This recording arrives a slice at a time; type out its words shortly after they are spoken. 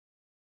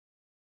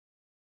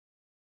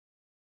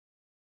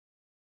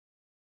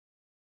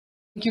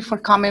Thank you for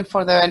coming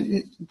for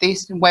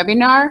this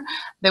webinar.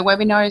 The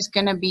webinar is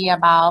going to be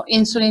about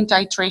insulin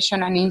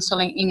titration and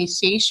insulin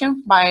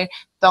initiation by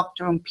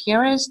Dr.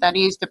 Umpires, that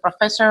is the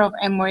professor of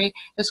Emory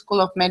School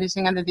of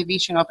Medicine and the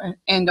Division of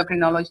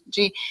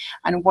Endocrinology,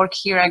 and work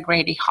here at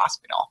Grady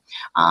Hospital.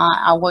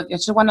 I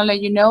just want to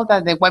let you know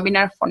that the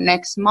webinar for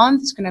next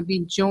month is going to be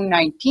June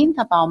 19th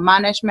about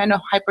management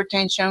of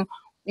hypertension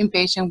in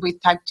patients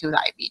with type 2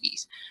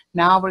 diabetes.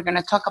 Now we're going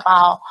to talk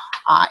about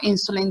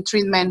insulin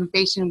treatment in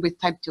patients with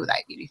type 2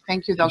 diabetes.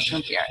 Thank you, Dr.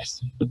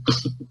 Umpires.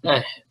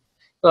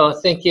 Well,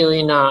 thank you,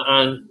 Ina,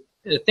 and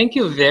thank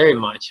you very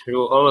much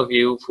to all of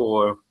you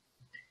for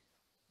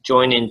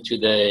joining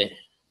today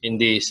in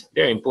this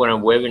very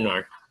important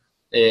webinar.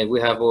 We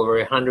have over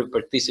 100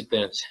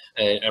 participants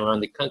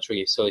around the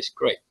country, so it's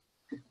great.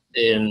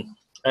 And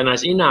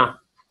as Ina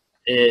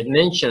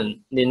mentioned,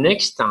 the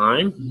next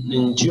time,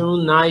 in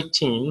June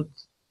 19th,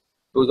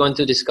 we're going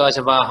to discuss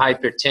about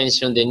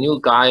hypertension, the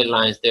new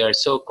guidelines. They are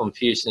so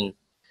confusing.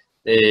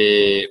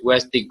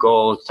 What's the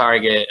goal,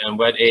 target, and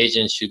what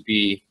agents should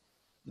be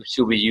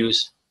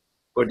used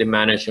for the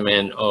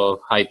management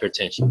of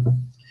hypertension.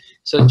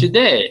 So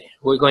today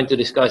we're going to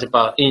discuss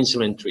about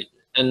insulin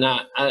treatment,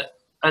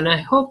 and I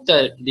hope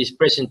that this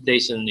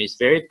presentation is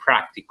very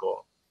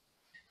practical.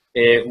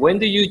 When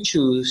do you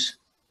choose,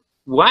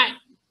 what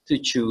to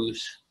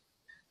choose,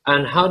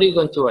 and how are you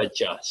going to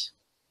adjust?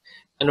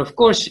 And of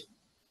course,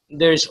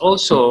 there's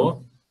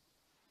also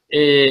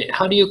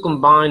how do you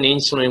combine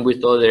insulin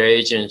with other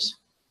agents,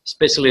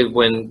 especially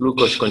when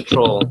glucose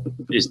control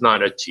is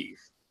not achieved.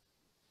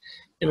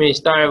 Let me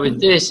start with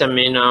this. I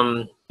mean,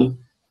 I'm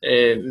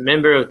a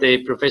member of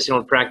the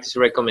Professional Practice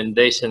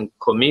Recommendation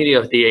Committee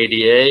of the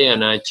ADA,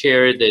 and I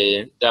chair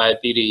the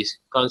Diabetes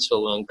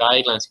Council and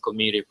Guidelines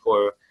Committee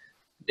for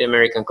the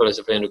American College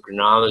of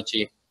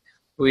Endocrinology.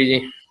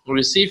 We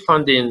receive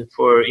funding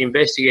for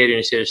investigating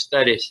research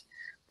studies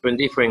from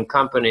different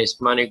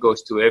companies. Money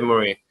goes to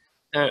Emory.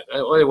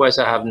 Otherwise,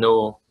 I have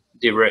no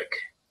direct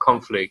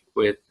conflict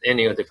with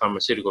any of the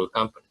pharmaceutical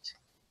companies.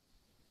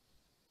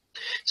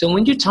 So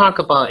when you talk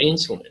about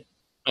insulin,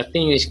 I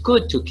think it's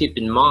good to keep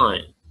in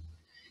mind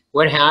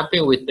what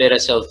happened with beta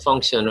cell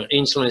function or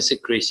insulin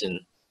secretion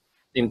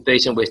in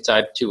patients with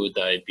type 2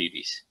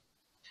 diabetes.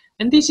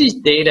 And this is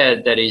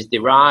data that is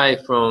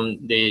derived from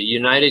the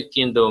United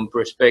Kingdom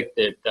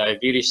prospective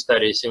diabetes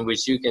studies, in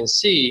which you can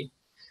see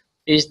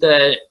is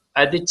that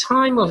at the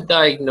time of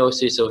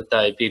diagnosis of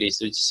diabetes,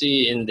 which you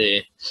see in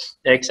the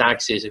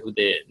x-axis with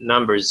the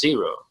number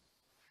 0,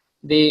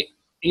 it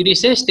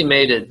is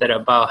estimated that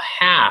about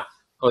half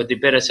of the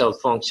beta cell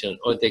function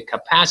or the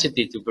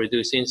capacity to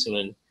produce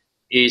insulin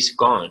is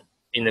gone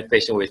in a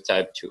patient with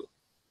type 2.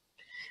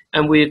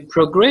 And with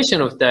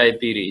progression of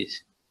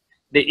diabetes,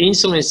 the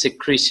insulin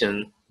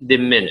secretion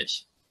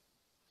diminishes.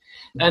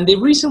 And the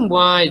reason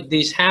why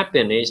this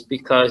happens is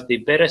because the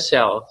beta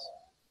cells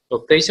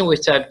of patients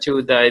with type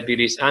 2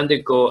 diabetes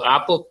undergo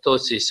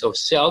apoptosis of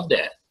cell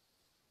death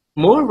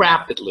more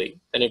rapidly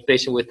than a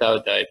patient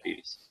without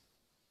diabetes.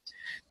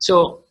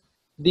 So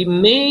the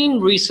main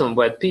reason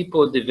why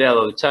people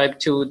develop type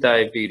 2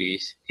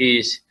 diabetes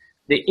is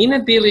the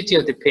inability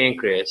of the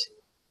pancreas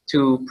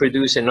to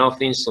produce enough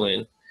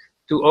insulin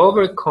to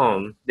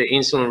overcome the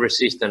insulin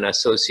resistance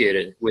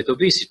associated with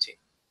obesity.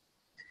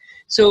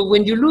 So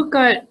when you look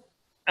at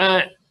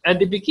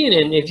the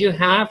beginning, if you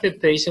have a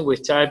patient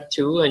with type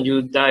 2 and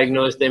you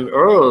diagnose them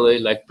early,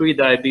 like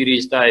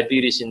pre-diabetes,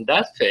 diabetes in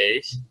that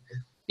phase,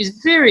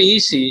 it's very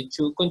easy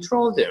to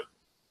control them.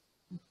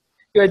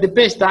 You're the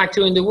best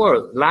doctor in the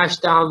world.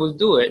 Lifestyle will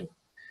do it.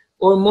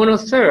 Or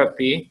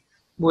monotherapy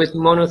with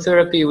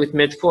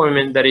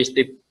metformin, that is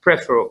the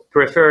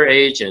preferred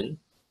agent.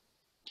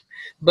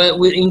 But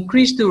with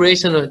increased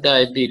duration of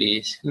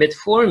diabetes,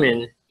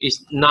 metformin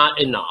is not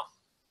enough.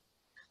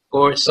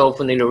 Or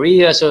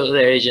sulfonylurea, so other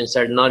agents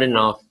are not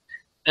enough.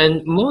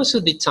 And most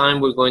of the time,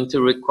 we're going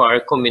to require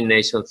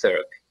combination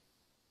therapy.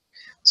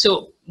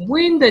 So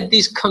when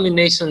this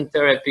combination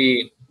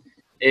therapy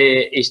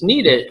is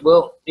needed,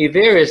 well, it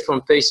varies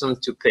from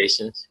patient to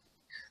patient.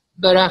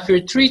 But after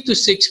 3 to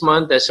 6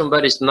 months that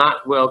somebody's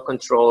not well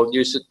controlled,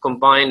 you should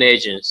combine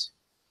agents.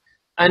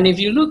 And if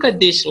you look at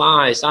these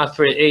slides,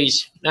 after 8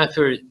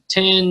 to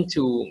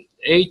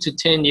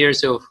 10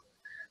 years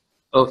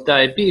of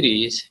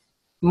diabetes,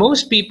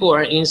 most people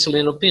are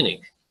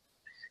insulinopenic.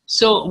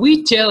 So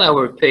we tell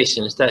our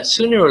patients that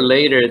sooner or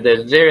later,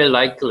 that very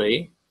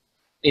likely,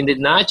 in the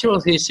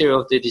natural history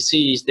of the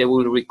disease, they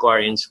will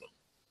require insulin.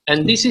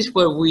 And this is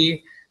what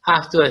we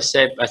have to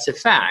accept as a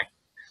fact.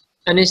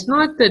 And it's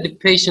not that the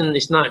patient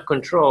is not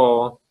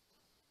controlled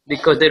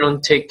because they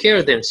don't take care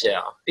of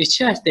themselves. It's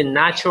just the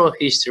natural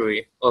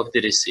history of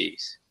the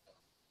disease.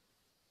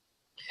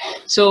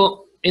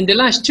 So in the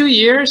last 2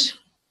 years,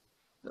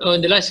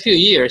 in the last few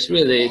years,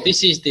 really,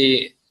 this is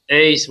the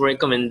ACE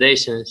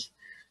recommendations.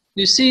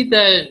 You see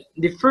that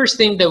the first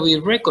thing that we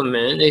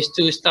recommend is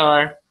to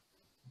start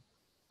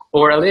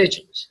oral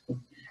agents,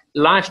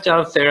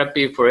 lifestyle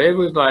therapy for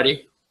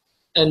everybody,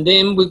 and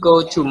then we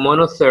go to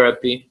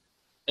monotherapy,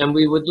 and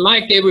we would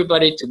like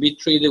everybody to be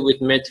treated with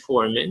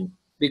metformin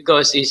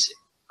because it's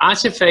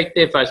as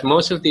effective as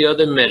most of the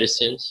other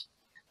medicines,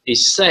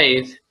 it's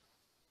safe.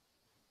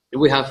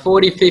 We have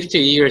 40, 50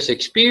 years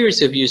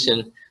experience of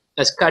using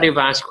as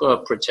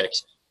cardiovascular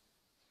protection.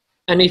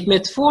 And if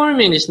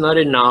metformin is not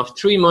enough,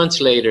 3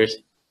 months later,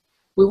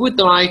 we would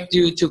like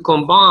you to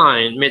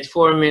combine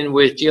metformin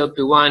with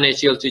GLP-1,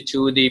 SGLT2,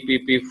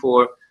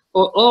 DPP-4,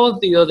 or all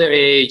of the other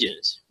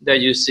agents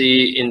that you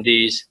see in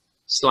this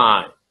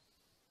slide.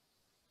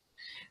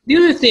 The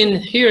other thing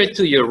here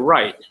to your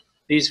right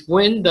is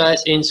when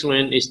does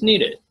insulin is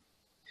needed.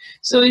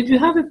 So if you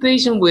have a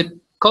patient with a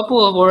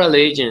couple of oral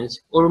agents,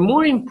 or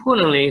more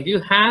importantly, if you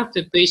have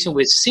the patient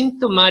with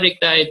symptomatic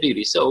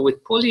diabetes, so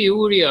with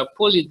polyuria,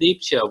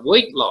 polydipsia,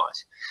 weight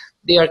loss,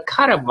 they are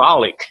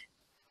catabolic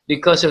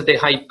because of the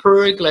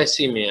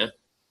hyperglycemia,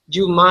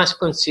 you must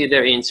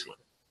consider insulin.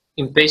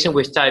 In patients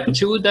with type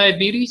 2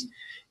 diabetes,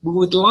 we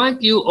would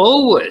like you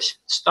always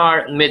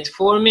start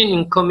metformin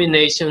in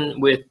combination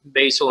with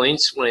basal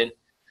insulin.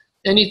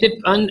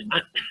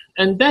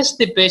 And that's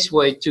the best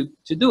way to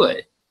do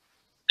it.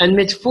 And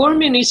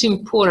metformin is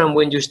important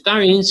when you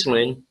start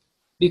insulin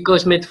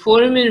because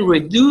metformin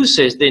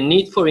reduces the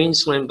need for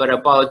insulin by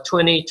about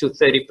 20 to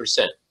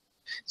 30%.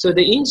 So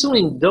the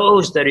insulin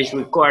dose that is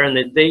required on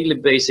a daily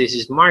basis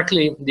is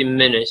markedly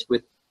diminished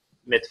with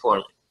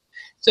metformin.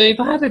 So if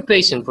I have a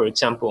patient, for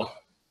example,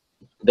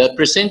 that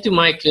present to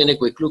my clinic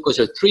with glucose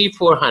of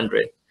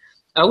 300-400,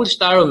 I will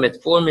start with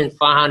metformin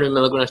 500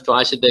 milligrams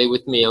twice a day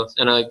with meals,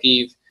 and I'll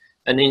give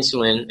an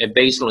insulin, a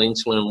basal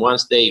insulin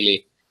once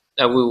daily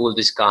that we will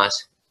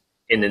discuss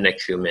in the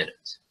next few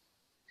minutes.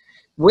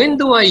 When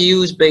do I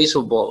use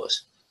basal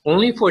bolus?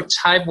 Only for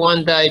type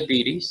 1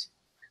 diabetes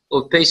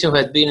or patients who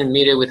have been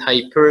admitted with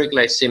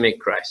hyperglycemic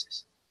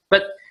crisis.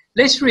 But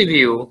let's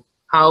review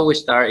how we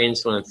start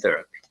insulin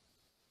therapy.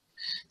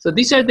 So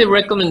these are the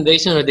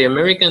recommendations of the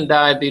American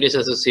Diabetes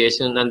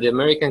Association and the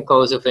American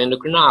College of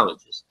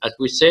Endocrinologists. As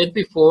we said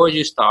before,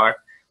 you start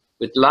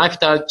with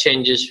lifestyle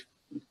changes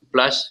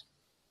plus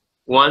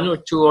 1 or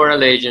 2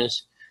 oral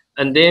agents,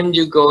 and then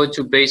you go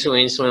to basal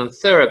insulin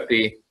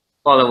therapy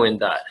following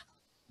that.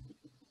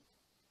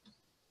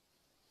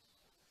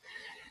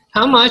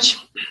 How much?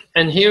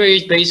 And here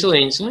is basal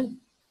insulin.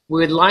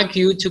 We would like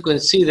you to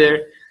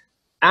consider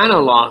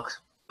analog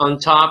on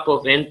top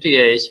of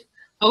NPH.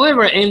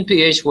 However,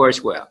 NPH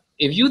works well.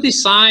 If you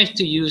decide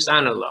to use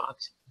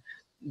analogs,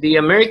 the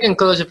American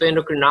College of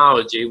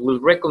Endocrinology will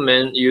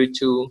recommend you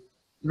to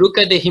look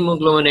at the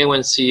hemoglobin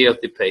A1C of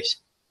the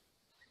patient.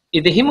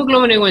 If the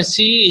hemoglobin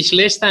A1C is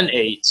less than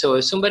 8, so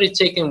if somebody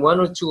taking 1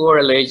 or 2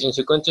 oral agents,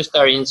 you're going to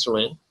start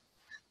insulin,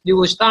 you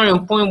will start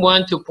on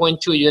 0.1 to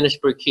 0.2 units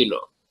per kilo.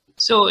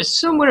 So it's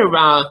somewhere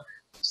around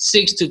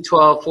 6 to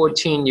 12,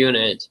 14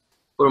 units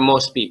for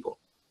most people.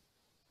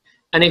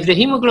 And if the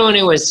hemoglobin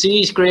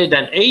A1C is greater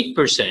than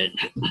 8%,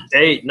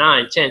 8,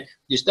 9, 10,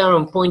 you start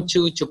on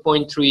 0.2 to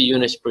 0.3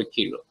 units per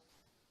kilo.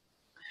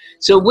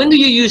 So when do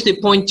you use the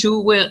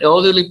 0.2? Well,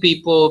 elderly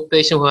people,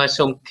 patients who have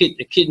some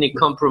kidney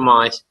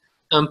compromise,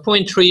 and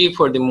 0.3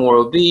 for the more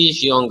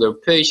obese, younger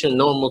patient,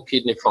 normal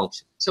kidney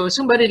function. So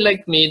somebody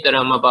like me that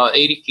I'm about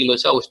 80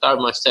 kilos, I will start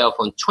myself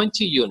on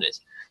 20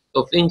 units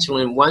of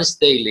insulin once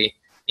daily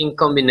in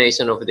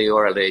combination of the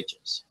oral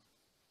agents.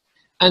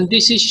 And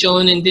this is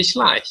shown in this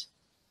slide.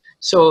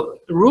 So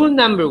rule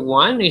number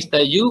 1 is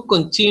that you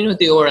continue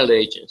the oral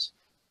agents.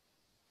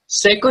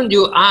 Second,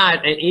 you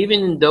add an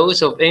even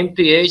dose of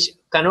NPH,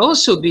 can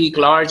also be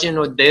glargine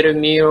or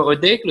deramir or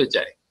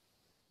degludec.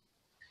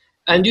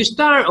 And you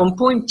start on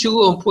 0.2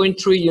 or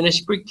 0.3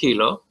 units per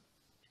kilo.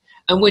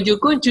 And what you're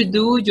going to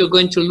do, you're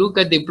going to look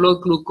at the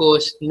blood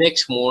glucose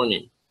next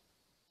morning,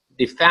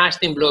 the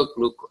fasting blood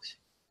glucose.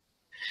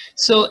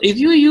 So if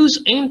you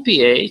use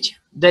NPH,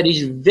 that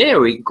is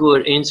very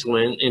good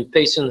insulin in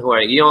patients who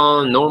are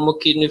young, normal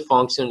kidney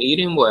function,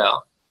 eating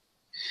well,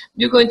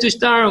 you're going to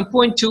start on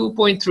 0.2,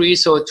 0.3,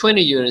 so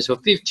 20 units or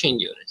 15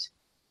 units.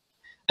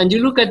 And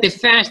you look at the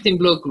fasting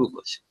blood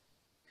glucose.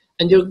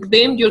 And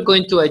then you're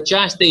going to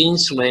adjust the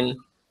insulin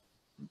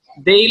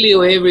daily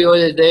or every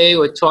other day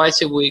or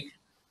twice a week,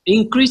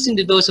 increasing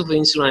the dose of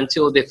insulin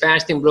until the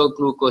fasting blood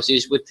glucose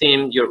is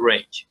within your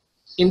range.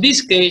 In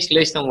this case,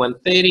 less than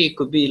 130, it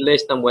could be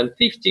less than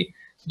 150.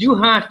 You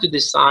have to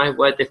decide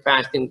what the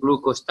fasting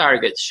glucose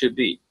target should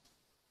be.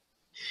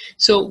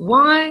 So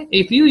why,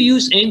 if you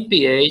use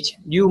NPH,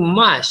 you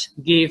must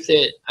give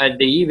it at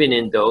the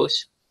evening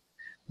dose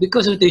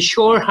because of the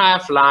short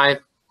half-life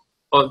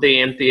of the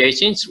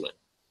NPH insulin.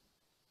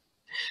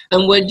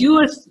 And what you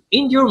are,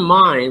 in your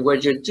mind,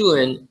 what you're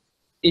doing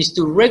is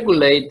to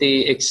regulate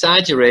the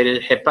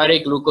exaggerated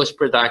hepatic glucose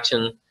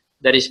production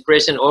that is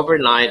present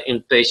overnight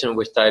in patients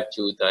with type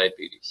 2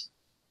 diabetes.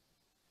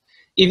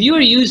 If you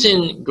are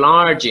using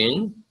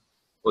glargine,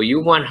 or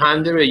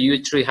U100 or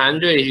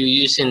U300, if you're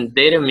using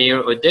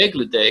deramir or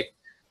degludec,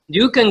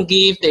 you can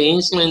give the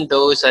insulin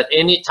dose at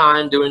any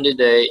time during the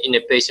day in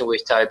a patient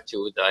with type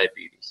 2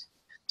 diabetes.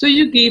 So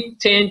you give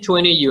 10,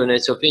 20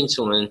 units of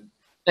insulin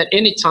at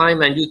any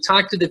time, and you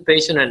talk to the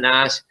patient and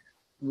ask,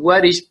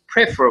 what is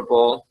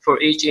preferable for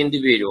each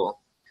individual.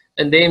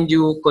 And then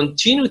you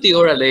continue the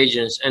oral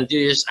agents and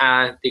you just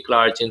add the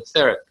glargine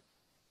therapy.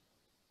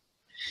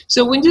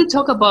 So when you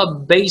talk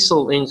about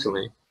basal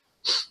insulin,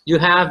 you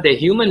have the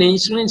human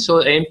insulin,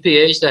 so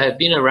NPH, that have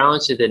been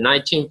around since the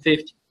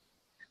 1950s.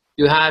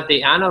 You have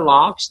the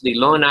analogs, the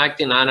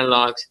long-acting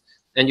analogs,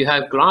 and you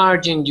have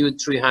glargine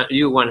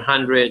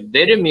U100,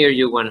 Detemir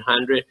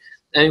U100,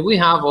 and we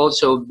have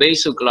also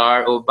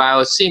Basaglar or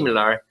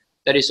biosimilar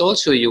that is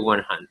also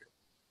U100.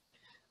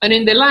 And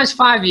in the last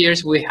 5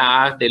 years, we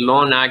have the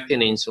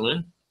long-acting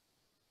insulin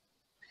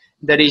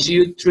that is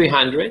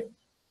U300,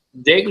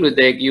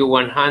 Degludec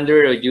U100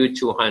 or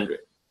U200.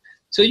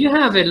 So you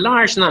have a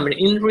large number.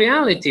 In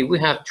reality, we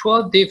have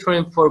 12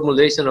 different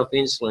formulations of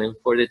insulin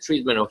for the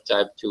treatment of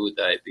type 2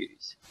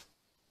 diabetes.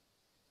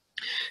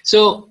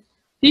 So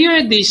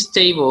here this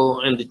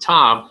table on the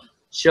top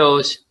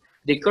shows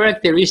the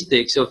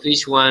characteristics of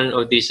each one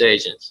of these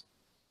agents.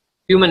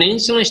 Human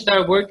insulin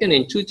starts working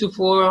in 2 to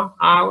 4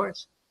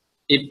 hours.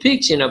 It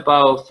peaks in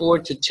about 4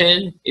 to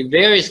 10. It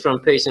varies from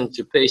patient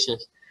to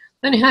patient.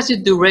 And it has a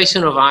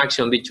duration of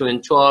action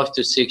between 12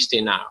 to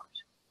 16 hours.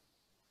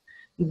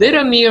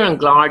 Detemir and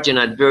glargine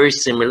are very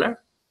similar.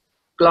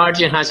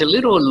 Glargine has a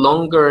little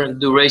longer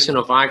duration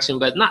of action,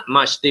 but not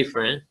much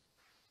different.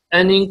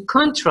 And in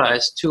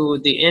contrast to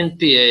the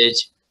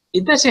NPH,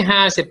 it doesn't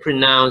have a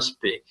pronounced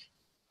peak.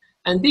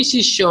 And this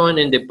is shown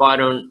in the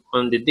bottom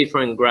on the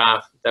different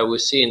graph that we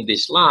see in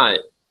this slide.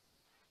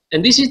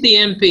 And this is the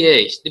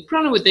NPH. The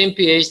problem with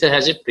NPH is that it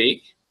has a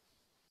peak,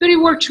 but it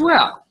works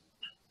well.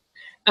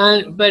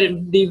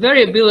 But the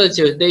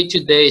variability of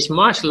day-to-day is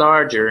much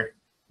larger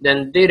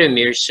than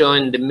Detemir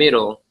shown in the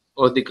middle,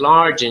 or the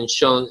glargine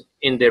shown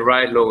in the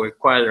right lower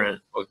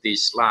quadrant of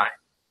this slide.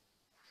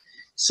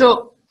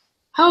 So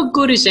how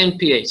good is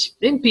NPH?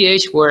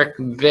 NPH works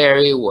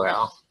very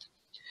well.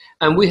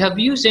 And we have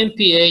used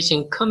NPH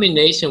in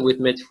combination with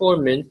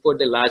metformin for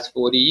the last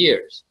 40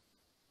 years.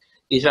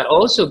 It has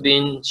also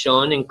been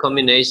shown in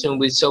combination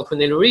with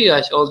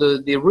sulfonylureas, although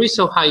the risk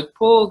of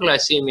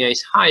hypoglycemia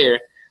is higher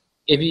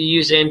if you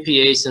use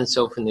NPH and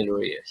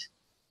sulfonylureas.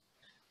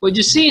 What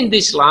you see in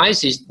these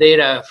slides is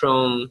data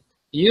from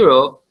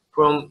Europe,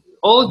 from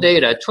all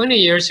data 20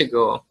 years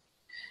ago.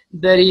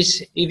 That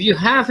is, if you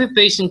have a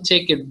patient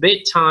take a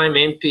bedtime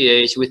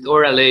NPH with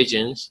oral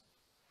agents,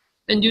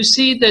 and you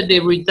see that the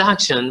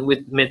reduction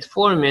with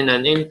metformin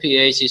and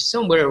NPH is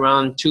somewhere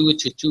around 2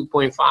 to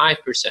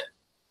 2.5%.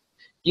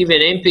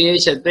 Given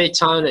NPH at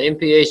bedtime and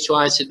NPH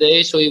twice a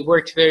day, so it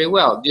works very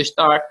well. You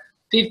start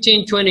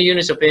 15, 20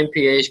 units of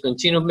NPH,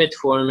 continue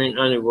metformin,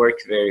 and it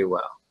works very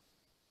well.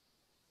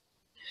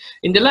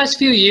 In the last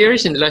few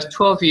years, in the last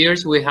 12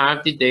 years, we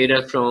have the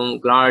data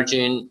from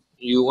glargine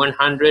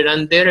U100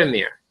 and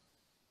Detemir.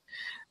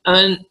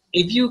 And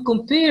if you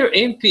compare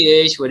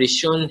NPH, what is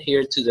shown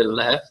here to the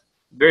left,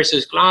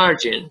 versus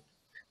glargine,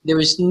 there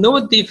is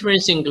no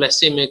difference in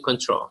glycemic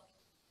control.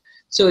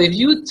 So if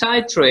you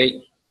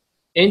titrate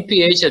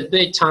NPH at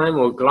bedtime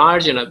or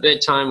glargine at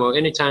bedtime or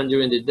anytime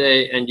during the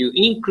day, and you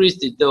increase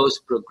the dose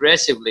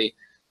progressively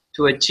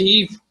to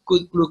achieve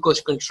good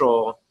glucose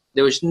control,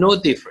 there is no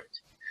difference.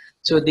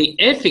 So the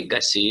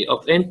efficacy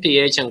of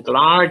NPH and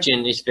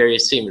glargine is very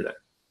similar.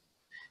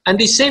 And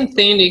the same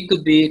thing, it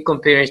could be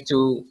compared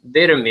to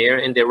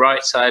Detemir in the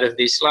right side of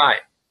this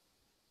slide.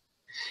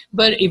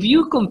 But if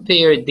you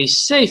compare the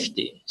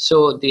safety,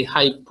 so the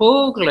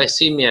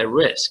hypoglycemia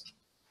risk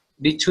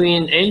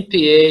between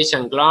NPH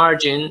and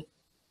glargine,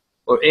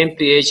 or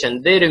NPH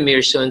and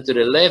Detemir shown to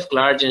the left,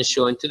 glargine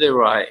shown to the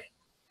right,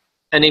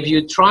 and if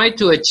you try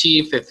to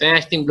achieve a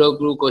fasting blood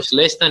glucose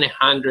less than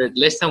 100,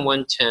 less than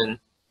 110,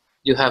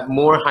 you have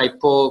more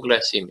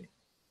hypoglycemia.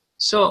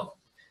 So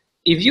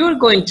if you're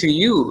going to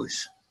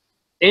use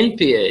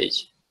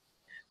NPH,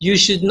 you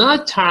should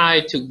not try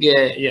to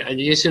get,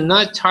 you should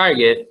not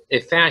target a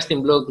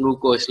fasting blood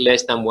glucose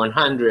less than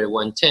 100,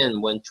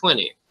 110,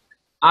 120.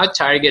 I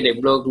target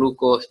a blood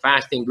glucose,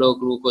 fasting blood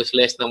glucose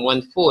less than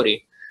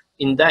 140.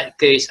 In that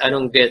case, I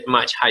don't get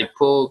much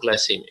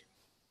hypoglycemia.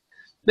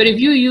 But if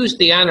you use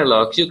the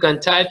analogs, you can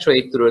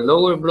titrate through a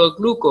lower blood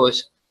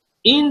glucose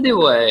in the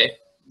way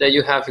that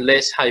you have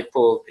less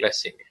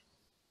hypoglycemia.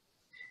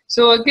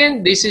 So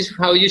again, this is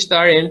how you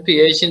start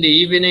NPH in the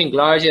evening,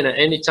 glargine at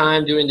any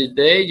time during the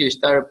day. You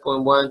start at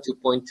 0.1 to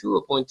 0.2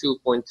 or 0.2,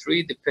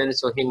 0.3,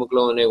 depends on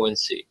hemoglobin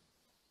A1C.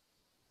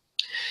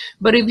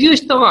 But if you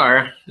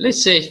start,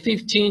 let's say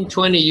 15,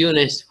 20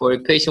 units for a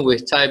patient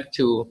with type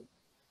 2,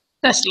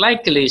 that's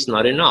likely is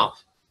not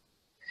enough.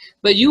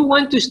 But you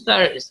want to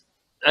start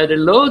at a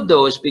low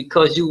dose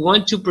because you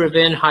want to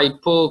prevent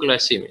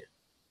hypoglycemia.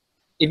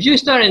 If you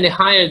start in the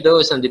higher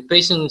dose and the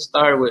patient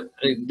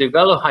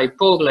develop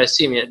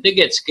hypoglycemia, they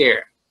get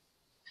scared.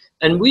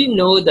 And we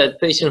know that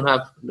patients who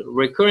have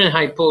recurrent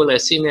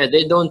hypoglycemia,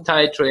 they don't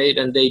titrate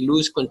and they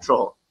lose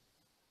control.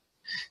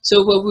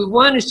 So what we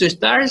want is to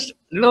start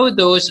low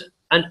dose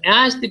and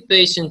ask the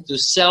patient to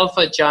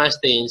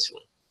self-adjust the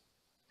insulin.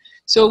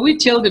 So we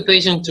tell the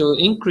patient to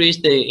increase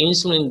the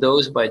insulin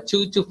dose by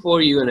 2 to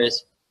 4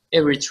 units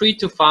every 3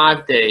 to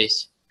 5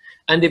 days.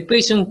 and the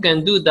patient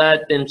can do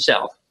that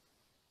themselves.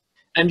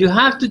 And you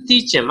have to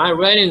teach them. I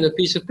write in a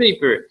piece of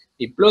paper,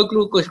 if blood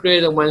glucose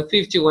greater than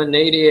 150,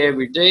 180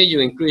 every day, you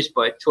increase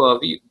by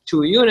 2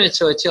 units.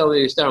 So I tell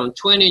you start on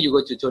 20, you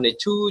go to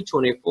 22,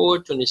 24,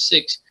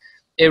 26,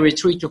 every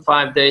 3 to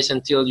 5 days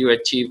until you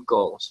achieve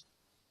goals.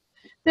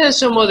 There are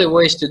some other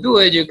ways to do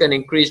it. You can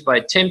increase by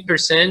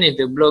 10% if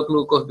the blood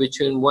glucose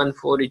between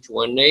 140 to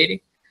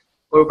 180,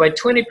 or by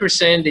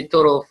 20% the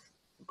total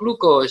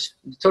glucose,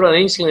 the total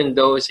insulin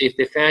dose if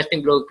the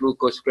fasting blood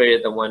glucose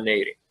greater than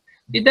 180.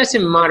 It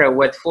doesn't matter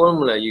what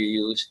formula you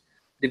use.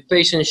 The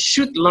patient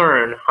should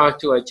learn how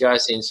to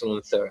adjust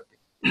insulin therapy.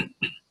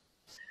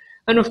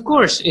 And of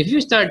course, if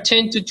you start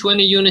 10 to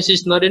 20 units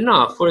is not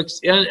enough.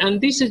 And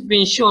this has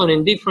been shown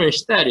in different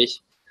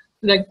studies,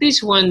 like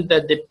this one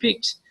that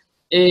depicts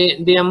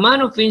the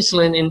amount of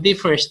insulin in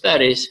different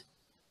studies.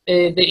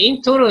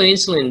 The total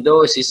insulin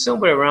dose is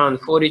somewhere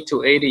around 40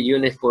 to 80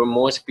 units for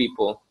most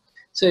people.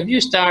 So if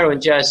you start on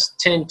just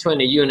 10,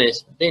 20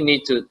 units, they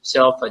need to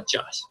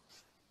self-adjust.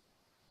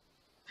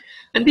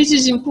 And this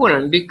is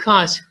important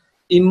because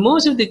in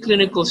most of the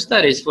clinical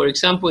studies, for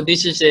example,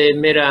 this is a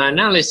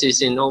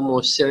meta-analysis in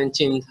almost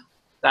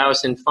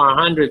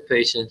 17,500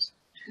 patients.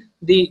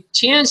 The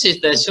chances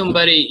that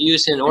somebody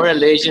using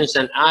oral agents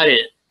and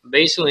added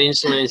basal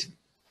insulin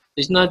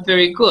is not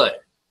very good.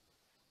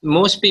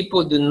 Most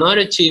people do not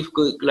achieve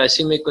good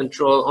glycemic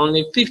control,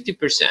 only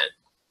 50%.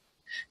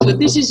 So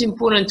this is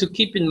important to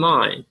keep in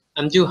mind.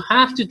 And you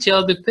have to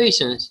tell the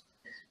patients,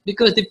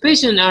 because the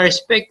patients are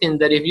expecting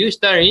that if you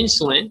start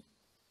insulin,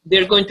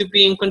 they're going to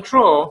be in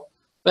control,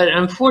 but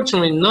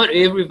unfortunately not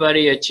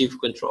everybody achieves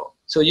control.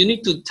 So you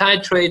need to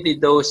titrate the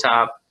dose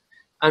up,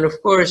 and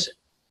of course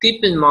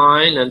keep in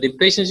mind, and the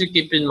patients should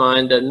keep in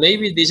mind that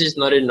maybe this is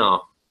not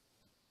enough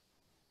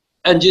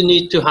and you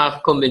need to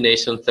have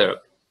combination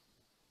therapy.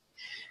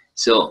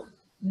 So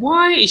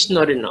why is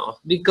not enough?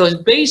 Because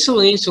basal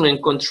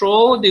insulin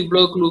control the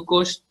blood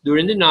glucose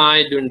during the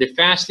night, during the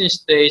fasting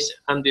stage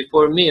and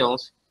before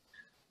meals,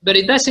 but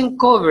it doesn't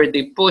cover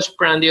the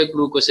postprandial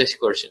glucose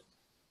excursion.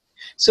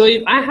 So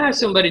if I have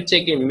somebody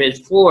taking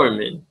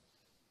metformin,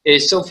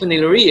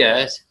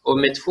 sulfonylureas or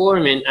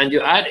metformin, and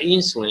you add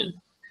insulin,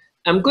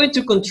 I'm going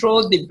to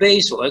control the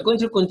basal, I'm going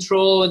to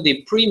control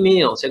the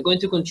pre-meals, I'm going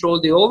to control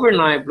the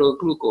overnight blood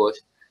glucose,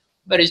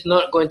 but it's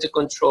not going to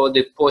control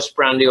the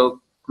postprandial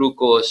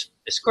glucose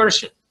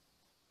excursion.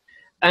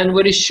 And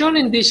what is shown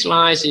in these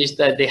slides is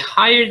that the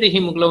higher the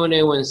hemoglobin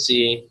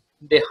A1C,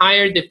 the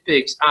higher the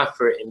peaks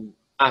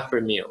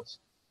after meals.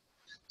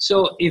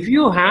 So if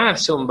you have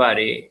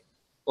somebody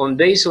on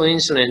basal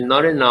insulin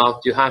not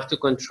enough, you have to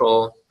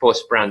control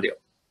postprandial.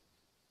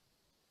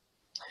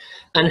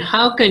 And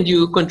how can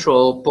you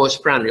control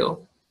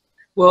postprandial?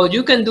 Well,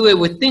 you can do it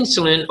with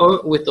insulin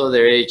or with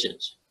other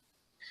agents.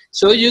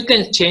 So you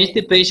can change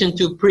the patient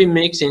to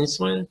pre-mixed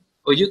insulin,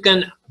 or you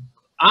can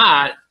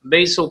add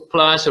basal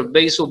plus or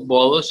basal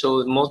bolus,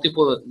 so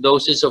multiple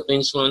doses of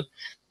insulin,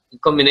 a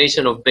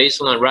combination of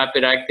basal and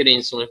rapid-acting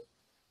insulin.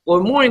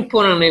 Or more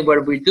importantly,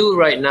 what we do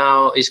right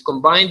now is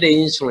combine the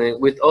insulin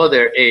with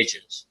other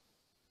agents.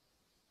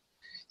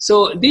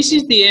 So this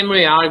is the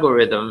Emory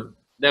algorithm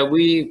that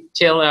we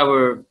tell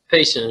our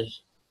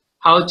patients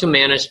how to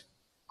manage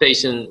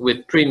patients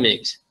with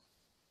premix.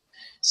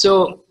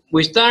 So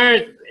we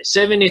start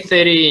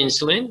 70-30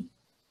 insulin.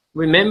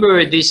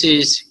 Remember,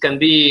 this can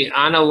be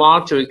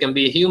analog, or it can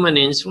be human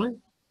insulin.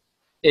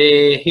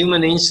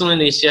 Human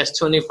insulin is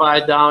just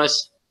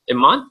 $25 a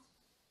month.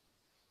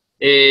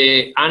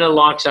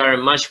 Analogs are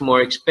much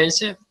more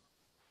expensive.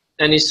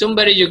 And if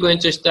somebody you're going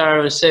to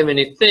start on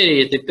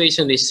 70-30, if the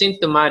patient is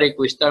symptomatic,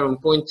 we start on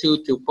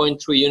 0.2 to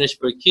 0.3 units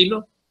per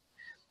kilo.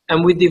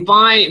 And we give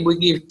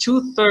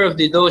 2/3 of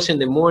the dose in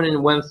the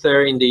morning,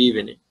 1/3 in the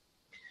evening.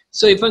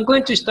 So if I'm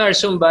going to start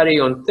somebody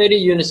on 30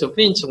 units of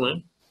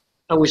insulin,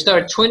 and we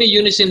start 20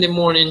 units in the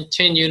morning,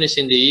 10 units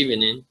in the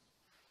evening,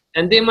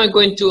 and then I'm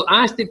going to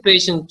ask the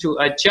patient to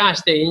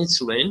adjust the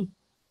insulin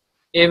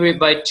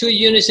by 2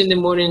 units in the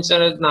morning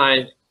and at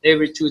night,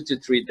 every 2 to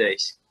 3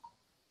 days.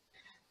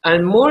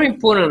 And more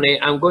importantly,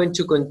 I'm going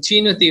to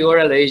continue the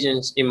oral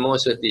agents in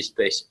most of these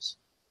patients.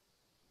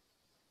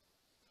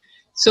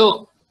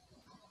 So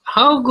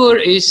how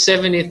good is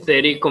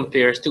 70-30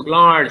 compared to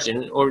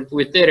glargine or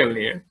with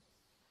etomir?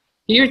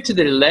 Here to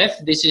the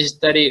left, this is a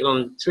study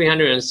on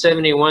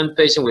 371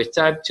 patients with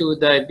type 2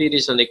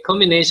 diabetes on a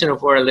combination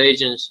of oral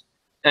agents,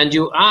 and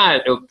you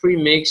add a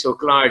premix or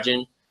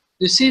glargine,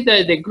 you see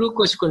that the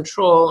glucose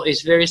control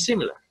is very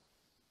similar.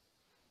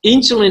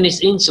 Insulin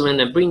is insulin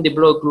and bring the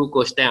blood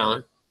glucose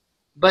down,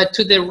 but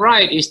to the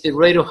right is the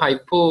rate of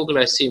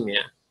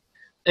hypoglycemia.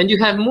 And you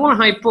have more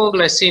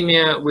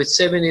hypoglycemia with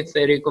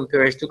 70-30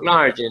 compared to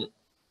glargine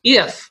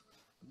if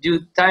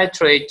you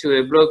titrate to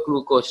a blood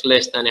glucose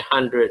less than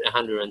 100,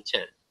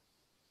 110.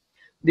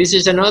 This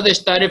is another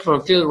study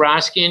from Phil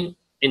Raskin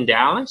in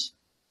Dallas.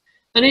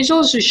 And it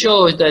also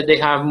shows that they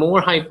have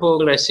more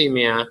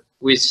hypoglycemia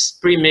with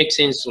premixed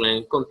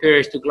insulin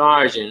compared to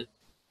glargine.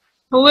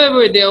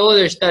 However, there are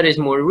other studies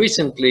more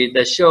recently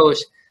that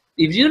shows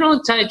If you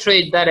don't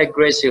titrate that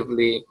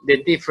aggressively,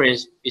 the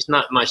difference is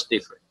not much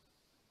different.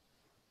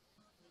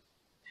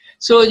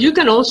 So you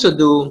can also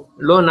do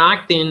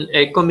long-acting,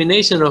 a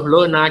combination of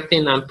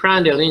long-acting and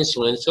prandial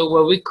insulin, so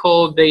what we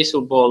call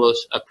basal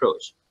bolus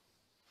approach.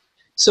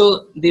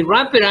 So the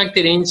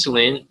rapid-acting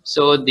insulin,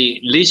 so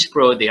the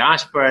Lispro, the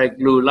aspart,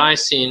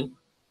 glulisine,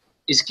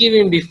 is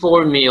given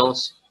before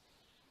meals.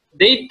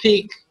 They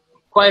peak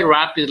quite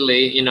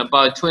rapidly in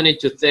about 20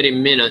 to 30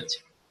 minutes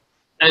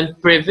and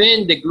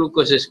prevent the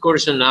glucose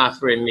excursion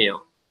after a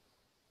meal.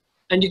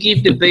 And you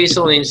give the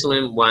basal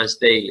insulin once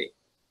daily.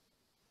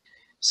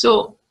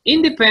 So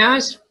in the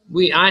past,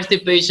 we asked the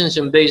patients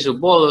on basal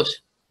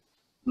bolus.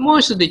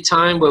 Most of the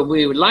time, what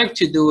we would like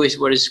to do is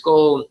what is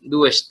called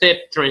do a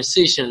step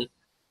transition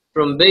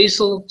from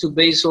basal to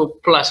basal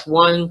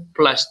 +1,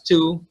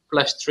 +2,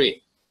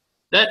 +3.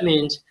 That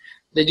means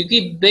that you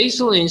give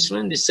basal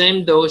insulin, the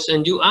same dose,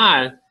 and you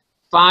add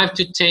 5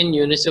 to 10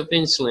 units of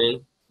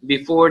insulin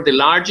before the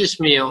largest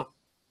meal.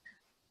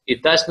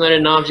 If that's not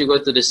enough, you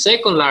go to the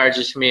second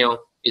largest meal.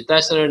 If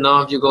that's not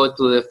enough, you go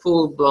to the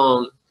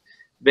full-blown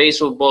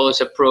basal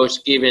bolus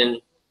approach,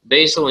 giving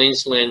basal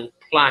insulin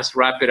plus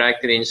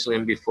rapid-acting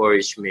insulin before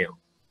each meal.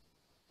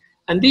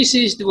 And this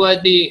is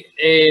what the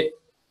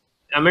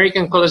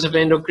American College of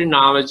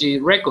Endocrinology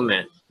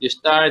recommend. You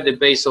start the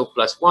basal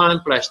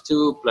 +1,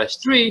 +2,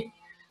 +3,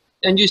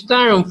 and you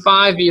start on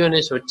 5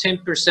 units or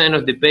 10%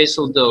 of the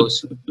basal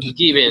dose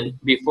given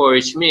before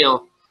each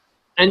meal,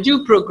 and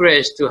you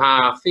progress to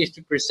have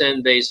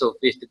 50% basal,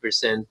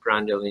 50%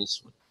 prandial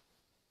insulin.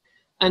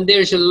 And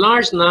there's a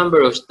large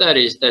number of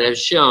studies that have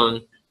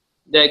shown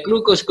that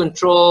glucose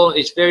control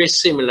is very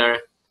similar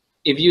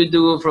if you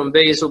do from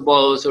basal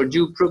bolus or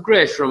you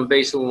progress from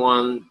basal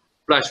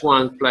 +1,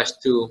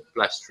 +2,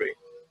 +3.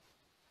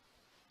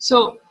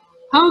 So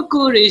how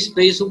good is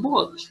basal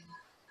bolus?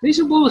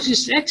 Basal bolus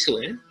is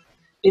excellent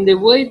in the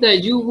way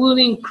that you will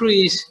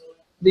increase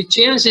the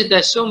chances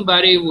that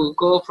somebody will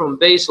go from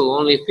basal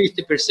only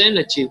 50%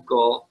 achieve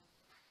goal.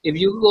 If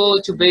you go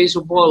to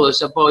basal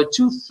bolus, about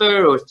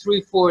 2/3 or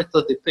 3/4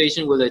 of the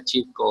patient will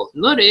achieve goal.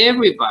 Not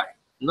everybody,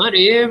 not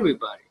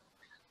everybody,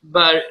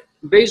 but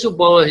basal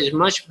bolus is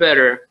much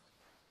better,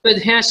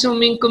 but has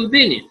some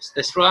inconvenience.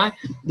 That's right.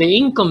 The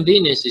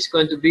inconvenience is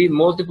going to be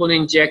multiple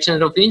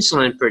injections of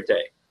insulin per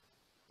day,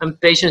 and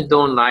patients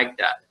don't like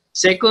that.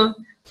 Second,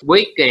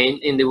 weight gain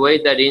in the way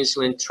that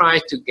insulin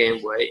tries to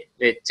gain weight.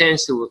 It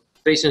tends to,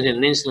 patients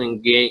in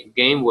insulin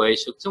gain weight,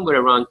 so somewhere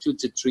around 2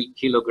 to 3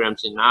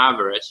 kilograms in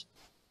average.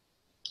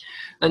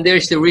 And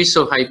there's the risk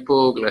of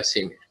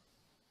hypoglycemia.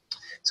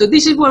 So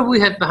this is what we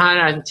have had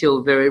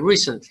until very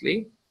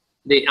recently,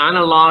 the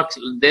analogs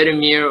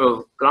deramere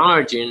of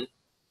glargine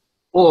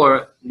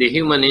or the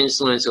human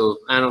insulins of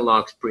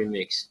analogs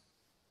premixed.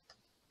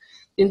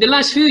 In the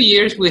last few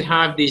years, we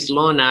have this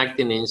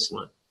long-acting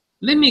insulin.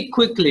 Let me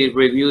quickly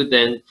review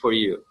them for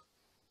you.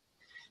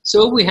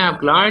 So we have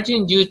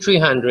glargine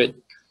U300,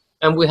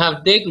 and we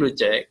have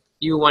degludec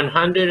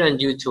U100 and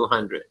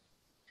U200.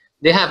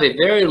 They have a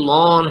very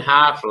long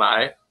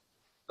half-life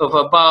of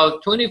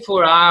about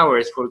 24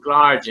 hours for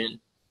glargine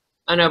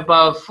and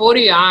about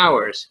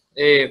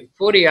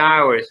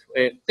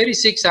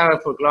 36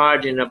 hours for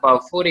glargine,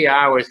 about 40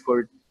 hours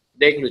for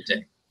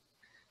degludec.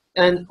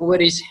 And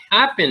what is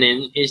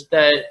happening is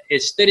that a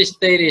steady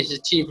state is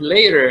achieved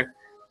later,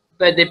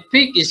 but the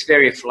peak is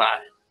very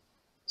flat.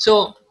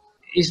 So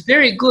it's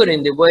very good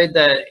in the way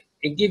that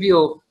it gives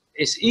you,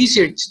 it's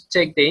easier to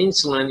take the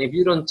insulin. If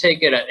you don't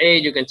take it at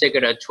 8, you can take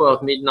it at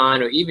 12,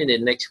 midnight, or even the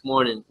next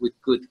morning with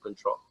good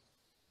control.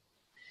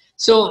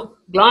 So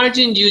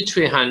glargine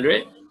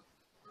U300,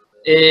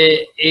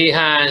 it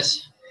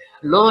has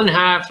long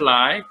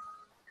half-life,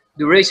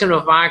 duration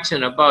of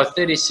action about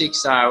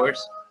 36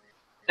 hours.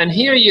 And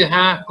here you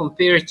have,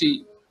 compared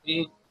to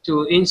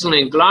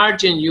insulin,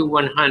 glargine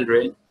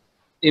U100,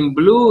 in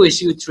blue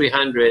is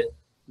U300,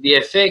 the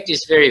effect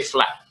is very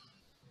flat,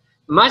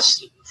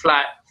 much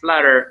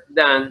flatter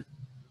than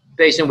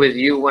patient with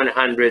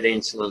U100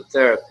 insulin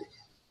therapy.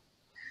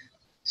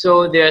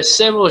 So there are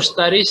several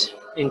studies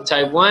in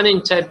type 1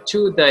 and type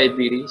 2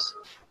 diabetes.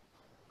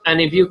 And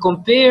if you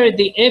compare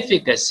the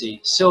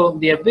efficacy, so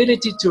the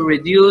ability to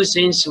reduce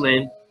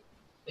insulin,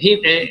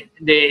 the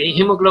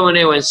hemoglobin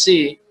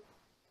A1C,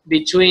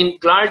 between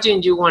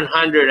glargine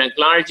U100 and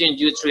glargine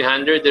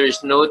U300, there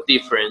is no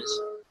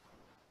difference.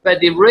 But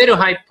the rate of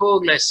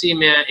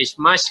hypoglycemia is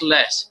much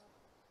less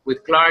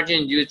with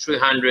glargine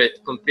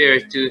U300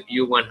 compared to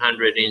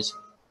U100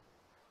 insulin.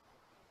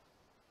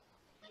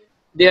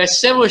 There are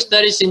several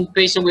studies in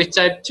patients with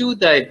type 2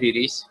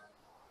 diabetes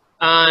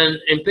and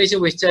in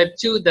patients with type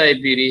 2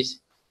 diabetes,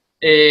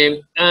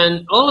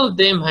 and all of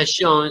them have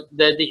shown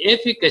that the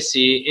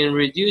efficacy in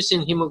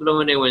reducing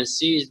hemoglobin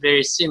A1C is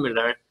very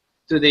similar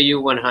to the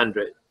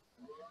U100.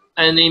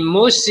 And in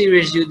most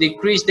series, you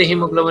decrease the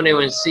hemoglobin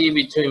A1C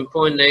between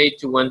 0.8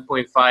 to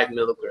 1.5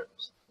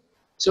 milligrams.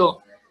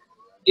 So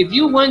if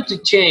you want to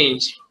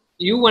change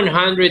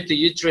U100 to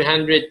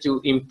U300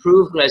 to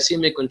improve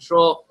glycemic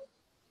control,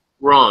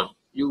 wrong.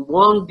 You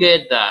won't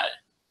get that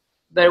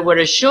But what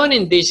is shown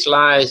in these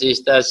slides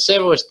is that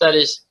several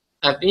studies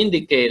have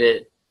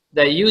indicated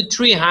that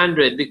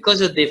U300,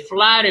 because of the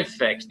flat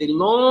effects, the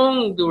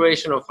long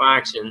duration of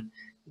action,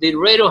 the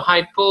rate of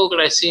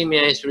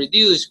hypoglycemia is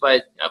reduced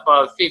by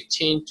about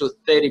 15 to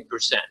 30%,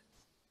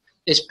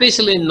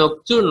 especially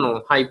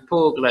nocturnal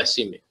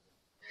hypoglycemia.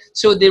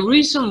 So the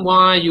reason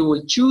why you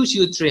would choose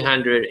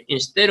U300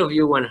 instead of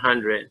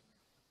U100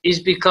 is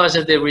because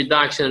of the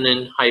reduction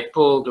in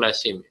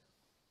hypoglycemia.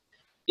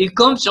 It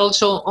comes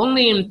also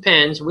only in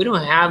pens. We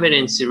don't have it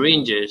in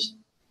syringes.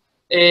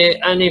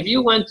 And if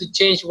you want to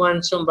change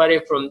somebody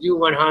from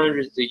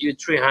U100 to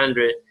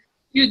U300,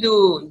 you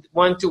do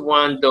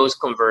one-to-one dose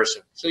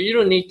conversion. So you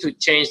don't need to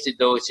change the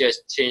dose,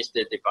 just change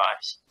the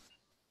device.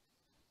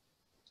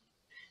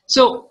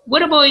 So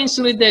what about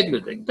insulin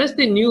degludec? That's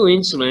the new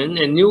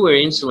insulin, and newer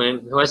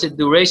insulin, who has a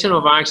duration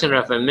of action,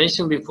 as I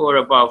mentioned before,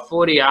 about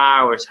 40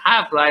 hours,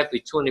 half-life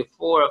with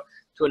 24,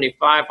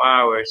 25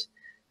 hours.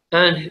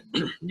 And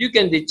you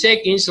can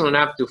detect insulin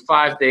up to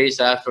 5 days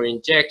after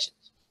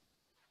injections.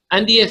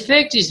 And the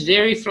effect is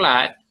very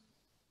flat.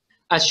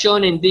 As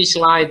shown in this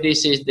slide,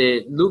 this is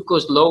the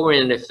glucose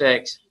lowering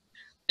effects.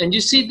 And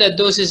you see that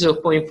doses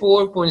of 0.4,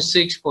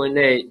 0.6,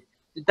 0.8,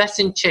 it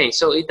doesn't change.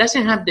 So it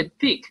doesn't have the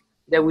peak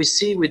that we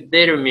see with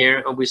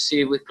Detamir or we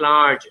see with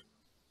Clargen.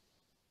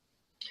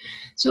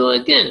 So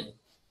again,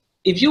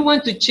 if you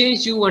want to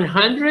change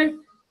U100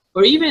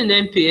 or even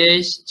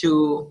MPH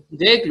to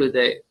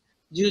degludec,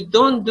 you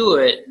don't do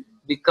it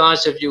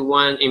because of you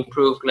want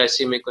improved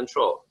glycemic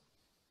control.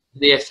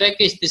 The effect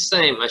is the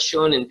same as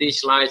shown in these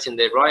slides in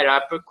the right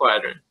upper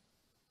quadrant,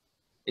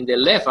 in the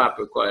left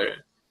upper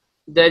quadrant.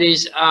 That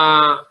is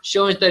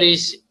shows that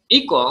is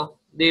equal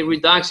the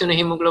reduction in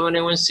hemoglobin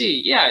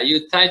A1C. Yeah,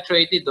 you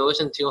titrate the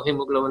dose until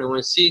hemoglobin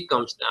A1C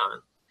comes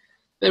down.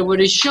 But what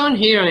is shown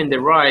here in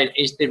the right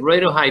is the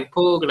rate of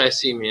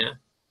hypoglycemia.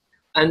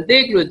 And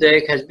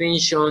degludec has been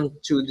shown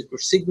to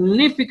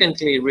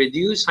significantly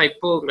reduce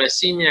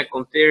hypoglycemia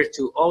compared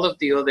to all of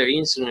the other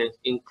insulin,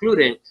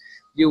 including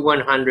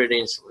U100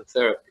 insulin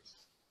therapy.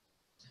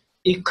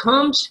 It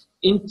comes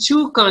in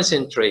two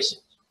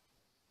concentrations.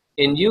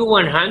 In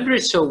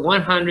U100, so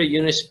 100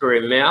 units per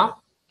ml,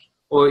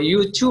 or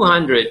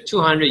U200,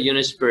 200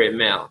 units per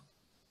ml.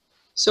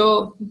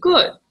 So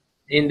good.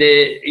 In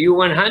the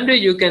U100,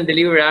 you can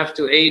deliver up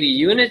to 80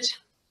 units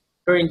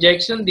per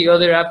injection, the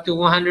other up to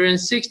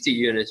 160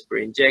 units per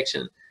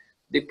injection.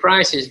 The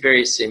price is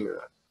very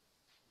similar.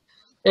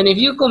 And if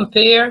you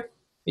compare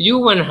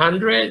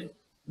U100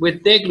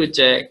 with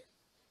degludec,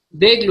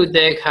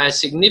 degludec has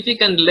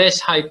significant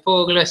less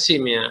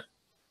hypoglycemia,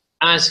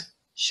 as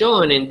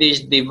shown in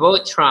this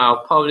DEVOTE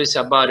trial published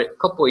about a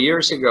couple of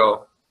years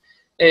ago,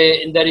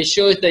 that it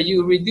shows that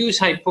you reduce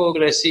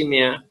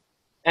hypoglycemia,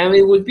 and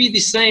it would be the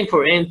same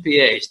for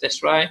NPH,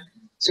 that's right.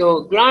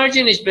 So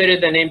Clargen is better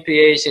than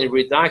NPH in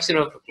reduction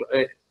of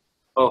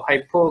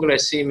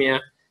hypoglycemia.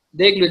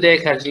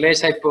 Degludec has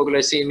less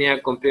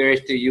hypoglycemia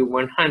compared to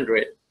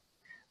U100.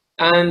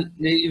 And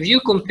if you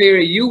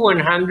compare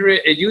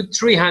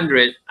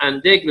U300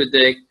 and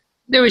degludec,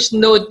 there is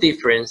no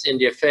difference in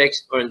the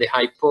effects or in the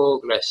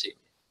hypoglycemia.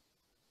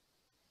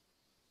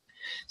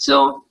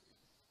 So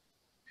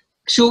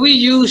should we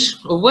use,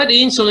 or what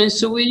insulin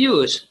should we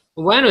use?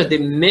 One of the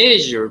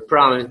major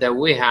problems that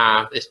we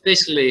have,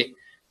 especially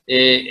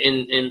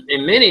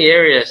in many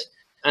areas,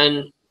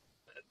 and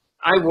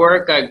I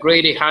work at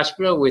Grady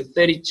Hospital with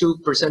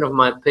 32% of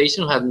my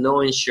patients have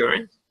no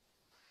insurance.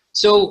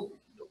 So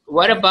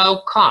what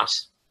about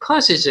cost?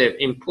 Cost is an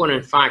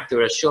important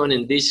factor as shown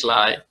in this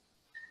slide.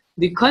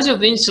 The cost of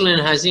insulin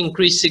has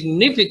increased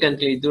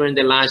significantly during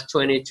the last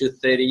 20 to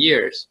 30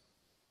 years.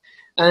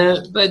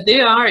 But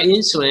there are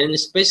insulin,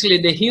 especially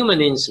the human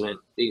insulin,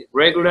 the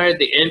regular,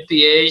 the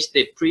NPH,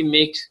 the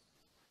pre-mixed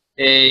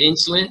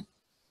insulin,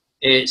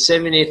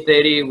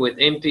 70-30 with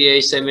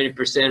NPH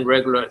 70%,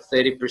 regular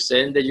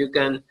 30%, that you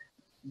can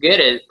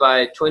get it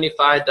by $25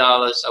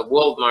 at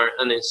Walmart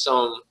and in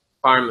some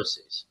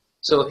pharmacies.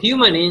 So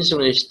human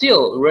insulin is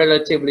still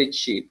relatively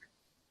cheap.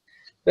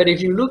 But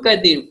if you look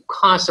at the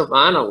cost of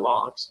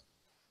analogs,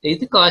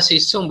 the cost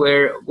is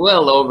somewhere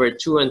well over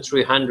 $200 and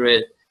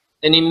 $300,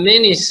 and in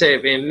many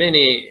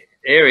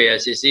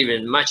areas it's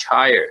even much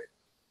higher.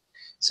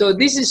 So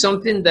this is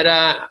something that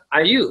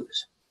I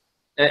use.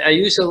 I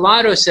use a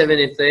lot of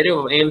 70-30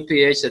 or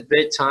NPH at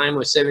bedtime,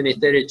 or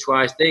 70-30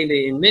 twice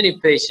daily in many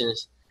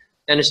patients,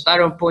 and I start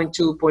on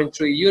 0.2,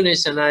 0.3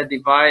 units, and I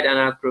divide and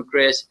I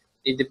progress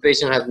if the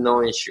patient has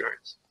no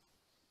insurance.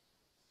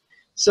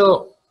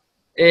 So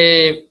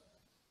the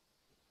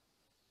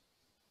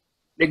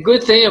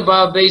good thing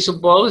about basal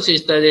bolus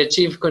is that they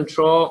achieve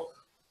control,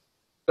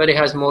 but it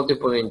has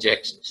multiple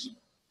injections.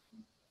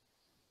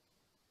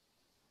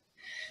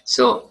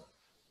 So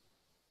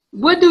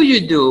what do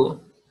you do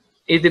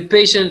if the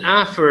patient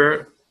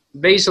after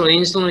basal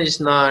insulin is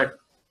not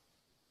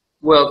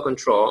well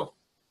controlled?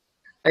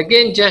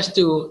 Again, just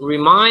to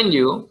remind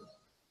you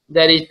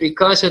that it's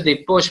because of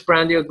the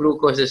postprandial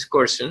glucose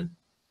excursion.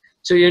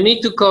 So you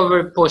need to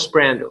cover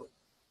postprandial.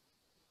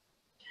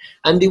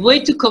 And the way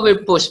to cover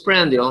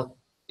postprandial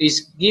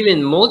is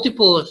giving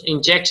multiple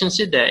injections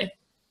a day.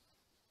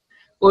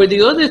 Or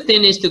the other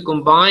thing is to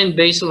combine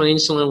basal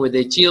insulin with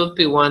a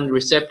GLP-1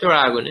 receptor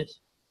agonist,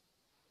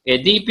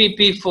 a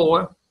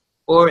DPP-4,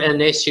 or an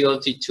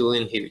SGLT2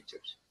 inhibitor.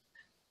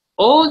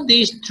 All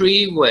these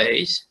three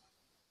ways,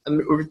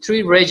 or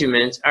three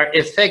regimens, are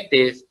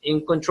effective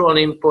in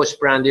controlling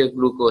postprandial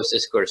glucose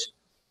excursion.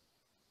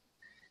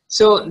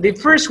 So the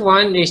first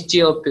one is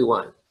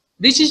GLP-1.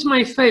 This is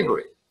my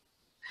favorite.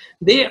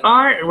 There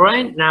are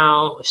right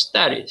now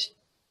studies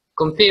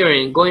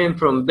comparing going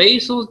from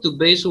basal to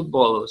basal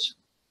bolus,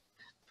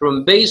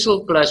 from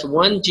basal plus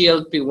 1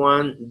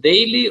 GLP-1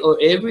 daily or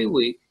every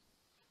week,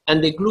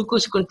 and the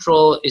glucose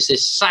control is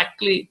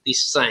exactly the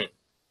same.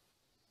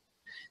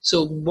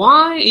 So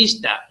why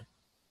is that?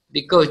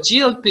 Because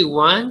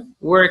GLP-1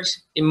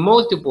 works in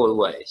multiple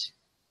ways.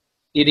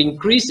 It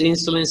increases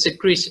insulin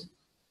secretion.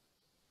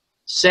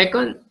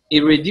 Second,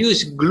 it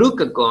reduces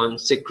glucagon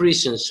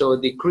secretion, so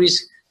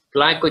decrease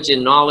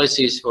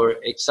glycogenolysis or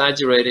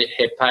exaggerated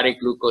hepatic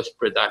glucose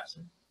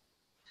production.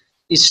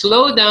 It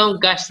slows down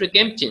gastric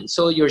emptying,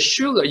 so your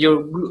sugar,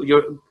 your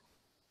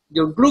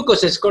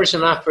glucose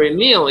excursion after a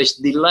meal is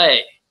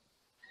delayed.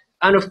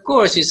 And of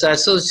course, it's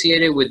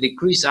associated with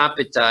decreased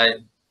appetite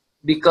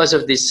because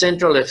of the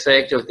central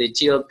effect of the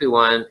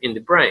GLP-1 in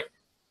the brain.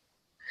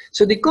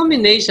 So the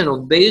combination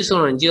of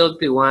basal and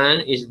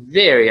GLP-1 is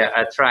very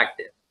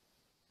attractive.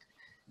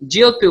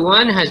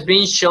 GLP-1 has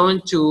been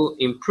shown to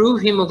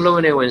improve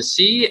hemoglobin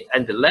A1C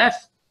at the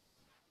left,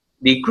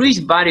 decrease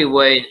body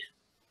weight,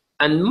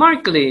 and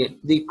markedly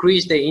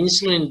decrease the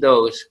insulin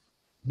dose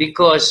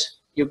because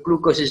your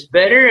glucose is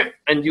better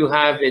and you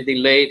have a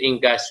delay in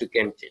gastric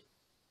emptying.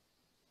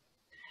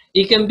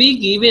 It can be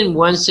given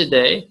once a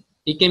day.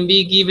 It can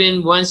be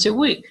given once a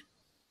week.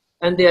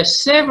 And there are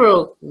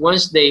several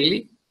once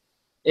daily.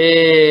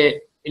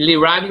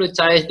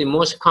 Liraglutide is the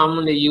most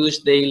commonly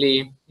used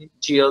daily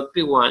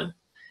GLP-1.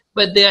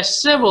 But there are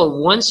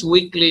several once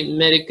weekly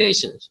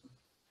medications.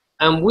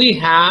 And we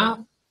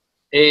have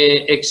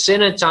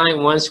exenatide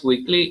once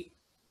weekly,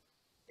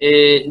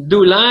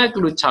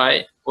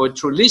 dulaglutide or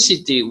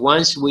Trulicity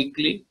once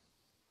weekly,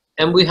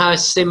 and we have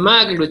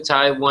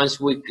semaglutide once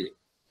weekly.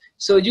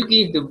 So you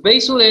give the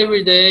basal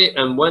every day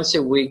and once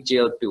a week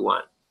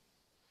GLP-1.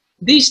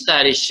 This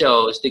study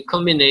shows the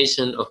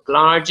combination of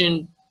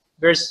glargine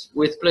versus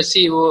with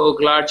placebo or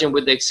glargine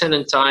with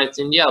exenatide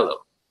in yellow.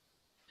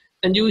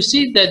 And you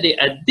see that the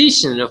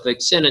addition of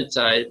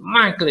exenatide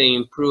markedly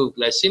improved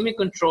glycemic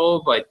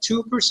control by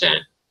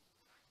 2%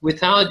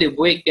 without the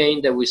weight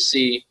gain that we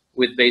see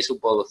with basal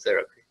bolus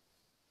therapy.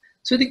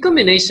 So the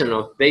combination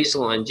of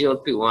basal and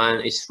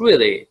GLP-1 is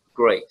really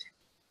great.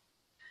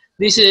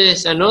 This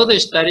is another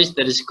study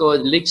that is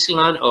called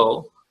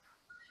Lixlan-O,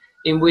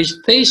 in which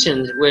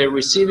patients were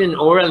receiving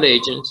oral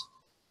agents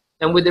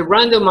and were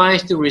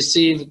randomized to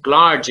receive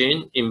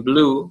glargine in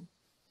blue,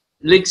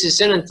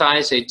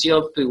 lixisenatide, a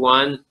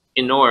GLP-1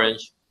 in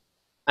orange,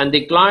 and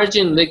the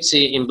glargine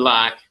lixi in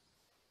black.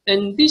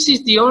 And this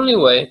is the only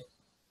way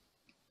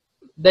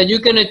that you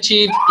can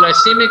achieve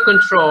glycemic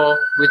control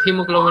with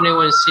hemoglobin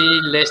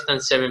A1C less than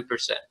 7%.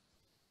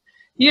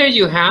 Here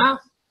you have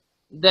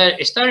that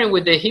starting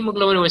with the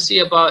hemoglobin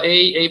A1C about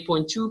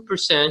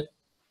 8.2%,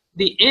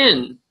 the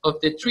end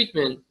of the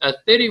treatment at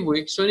 30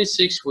 weeks,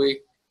 26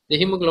 weeks, the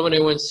hemoglobin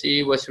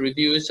A1C was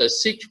reduced at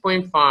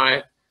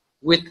 6.5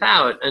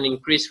 without an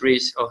increased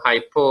risk of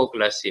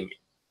hypoglycemia.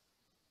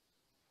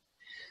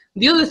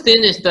 The other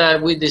thing is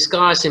that we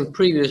discussed in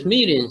previous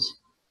meetings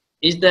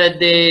is that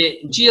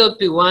the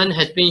GLP-1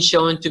 has been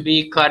shown to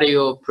be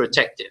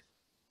cardioprotective.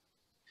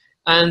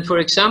 And for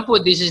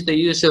example, this is the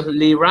use of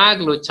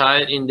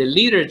liraglutide in the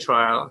LEADER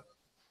trial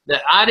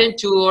that added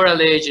to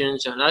oral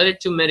agents and added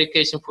to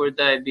medication for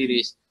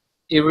diabetes,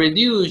 it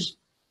reduced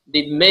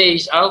the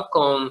MACE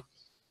outcome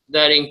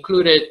that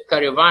included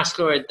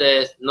cardiovascular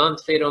death,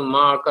 non-fatal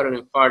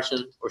myocardial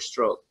infarction, or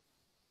stroke.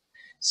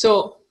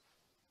 So,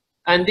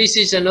 and this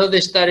is another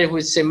study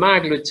with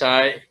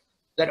semaglutide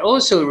that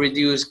also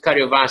reduced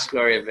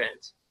cardiovascular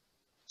events.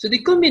 So the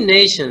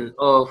combination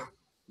of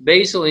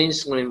basal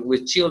insulin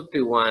with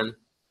GLP-1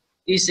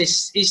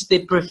 is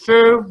the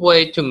preferred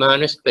way to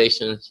manage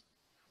patients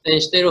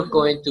instead of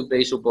going to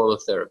basal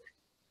bolus therapy.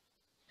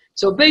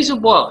 So basal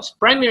bolus,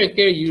 primary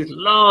care use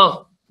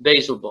love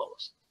basal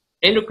bolus.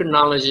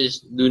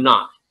 Endocrinologists do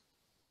not.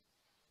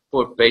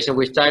 For patients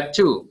with type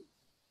 2,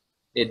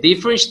 a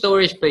different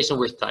story is patient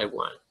with type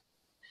 1.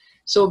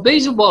 So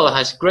basal bolus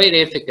has great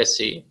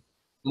efficacy.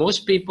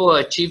 Most people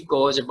achieve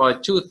goals,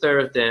 about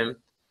 2/3 of them,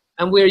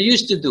 and we're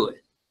used to do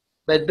it.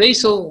 But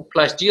basal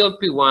plus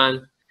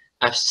GLP-1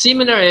 have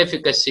similar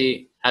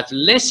efficacy, have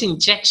less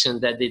injection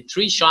than the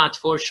 3 shots,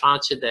 4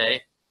 shots a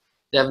day.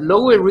 They have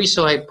lower risk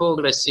of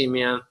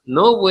hypoglycemia,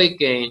 no weight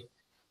gain,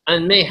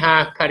 and may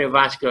have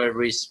cardiovascular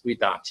risk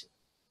reduction.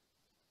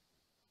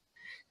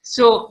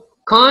 So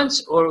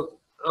cons or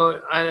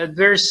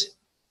adverse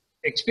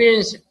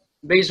experience,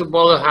 basal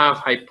bolus have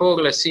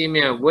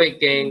hypoglycemia, weight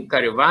gain,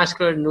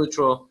 cardiovascular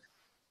neutral.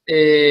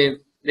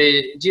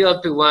 the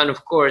GLP-1,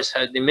 of course,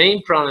 the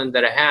main problem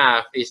that I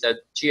have is that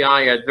GI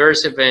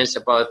adverse events,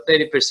 about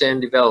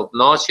 30% develop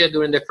nausea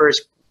during the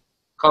first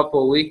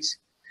couple of weeks,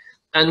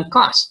 and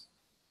cost.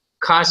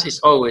 Cost is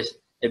always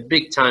a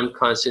big time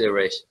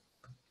consideration.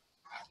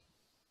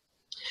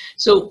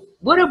 So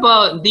what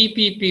about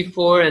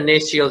DPP-4 and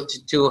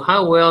SGLT2?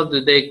 How well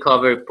do they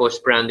cover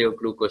postprandial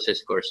glucose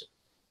excursion?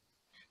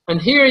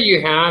 And here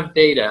you have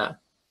data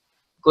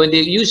on the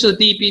use of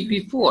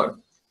DPP-4.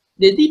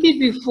 The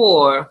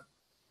DPP-4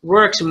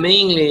 works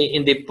mainly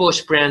in the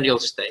postprandial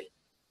state.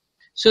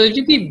 So if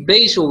you give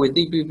basal with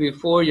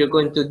DPP-4, you're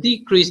going to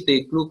decrease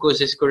the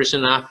glucose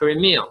excursion after a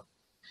meal.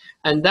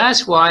 And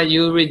that's why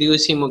you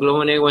reduce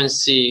hemoglobin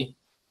A1C,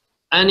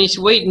 and it's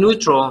weight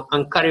neutral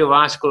and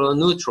cardiovascular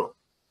neutral.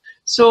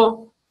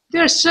 So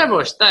there are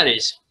several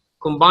studies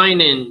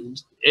combining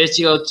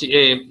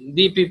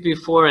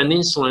DPP-4 and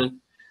insulin,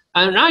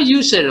 and I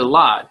use it a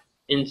lot,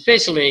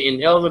 especially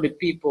in elderly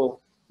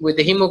people with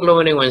the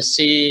hemoglobin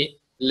A1C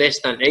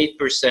less than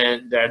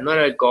 8%, that are not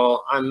at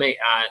goal. I may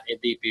add a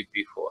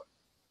DPP-4.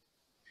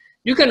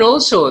 You can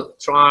also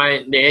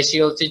try the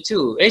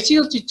SGLT2.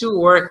 SGLT2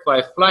 works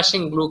by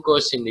flushing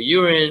glucose in the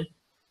urine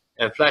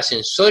and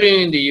flushing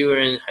sodium in the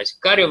urine, has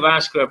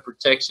cardiovascular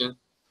protection,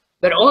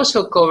 but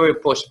also covers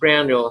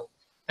postprandial.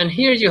 And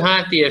here you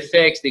have the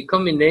effects, the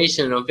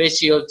combination of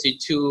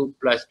SGLT2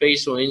 plus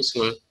basal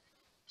insulin.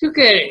 You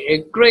get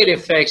a great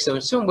effects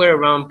of somewhere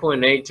around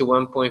 0.8 to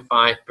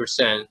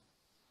 1.5%.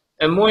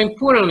 And more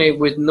importantly,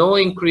 with no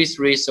increased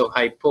risk of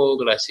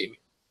hypoglycemia.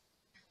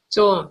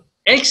 So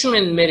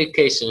excellent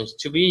medications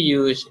to be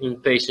used in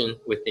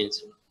patients with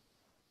insulin.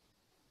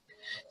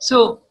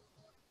 So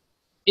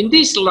in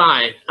this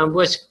slide,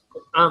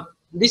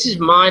 this is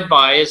my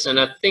bias, and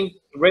I think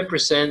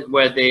represent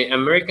what the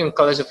American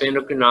College of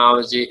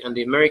Endocrinology and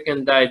the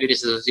American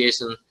Diabetes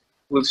Association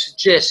will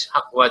suggest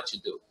what to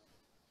do.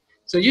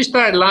 So you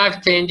start life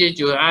changes,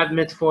 you add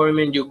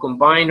metformin, you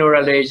combine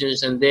oral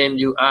agents, and then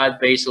you add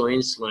basal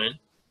insulin.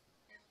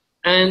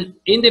 And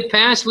in the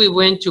past, we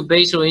went to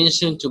basal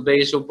insulin to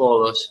basal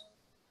bolus.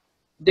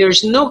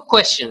 There's no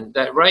question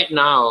that right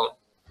now,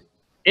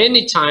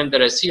 anytime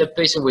that I see a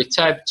patient with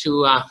type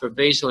 2 after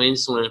basal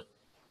insulin,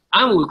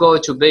 I will go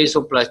to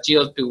basal plus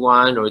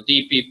GLP-1 or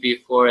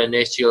DPP-4 and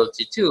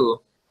SGLT2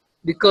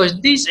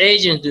 because these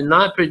agents do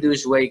not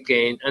produce weight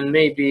gain and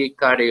may be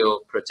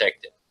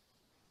cardioprotective.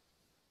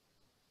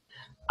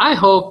 I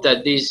hope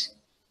that this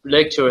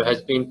lecture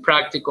has been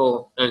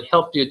practical and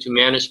helped you to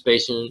manage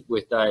patients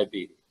with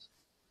diabetes.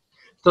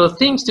 So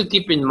things to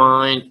keep in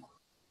mind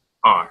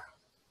are: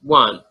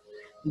 1,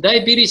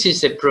 diabetes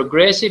is a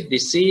progressive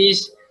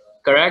disease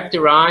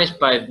characterized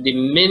by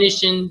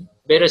diminishing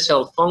beta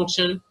cell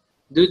function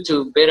due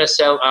to beta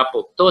cell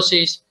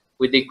apoptosis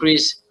with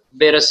decreased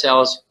beta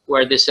cells,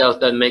 where the cells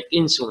that make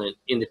insulin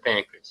in the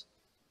pancreas.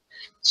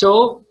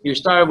 So you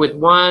start with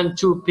 1,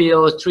 2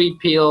 pills, 3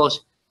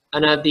 pills,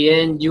 and at the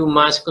end you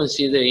must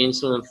consider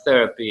insulin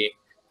therapy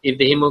if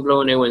the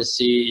hemoglobin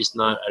A1C is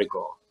not at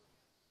goal.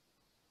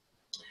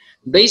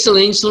 Basal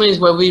insulin is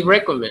what we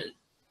recommend,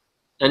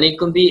 and it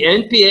can be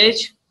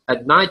NPH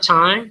at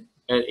nighttime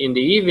and in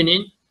the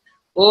evening,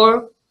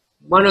 or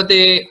one of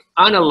the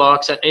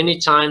analogs at any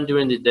time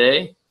during the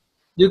day.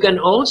 You can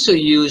also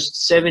use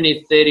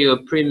 70-30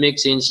 or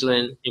pre-mixed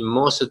insulin in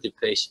most of the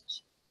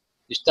patients.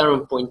 You start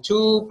on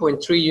 0.2,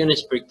 0.3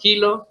 units per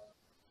kilo,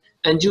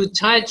 and you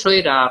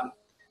titrate up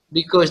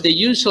because the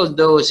usual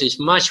dose is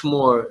much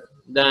more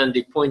than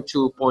the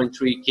 0.2,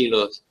 0.3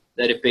 kilos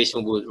that a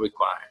patient would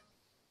require.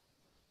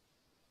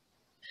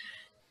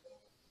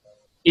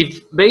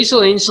 If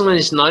basal insulin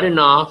is not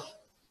enough,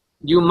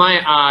 you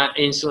might add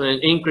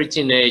insulin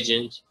incretin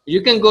agents.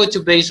 You can go to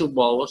basal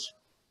bolus,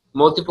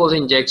 multiple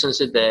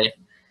injections a day.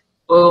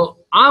 Well,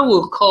 I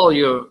will call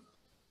you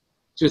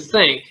to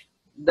think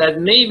that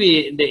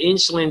maybe the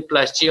insulin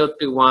plus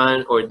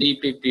GLP-1 or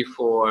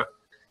DPP-4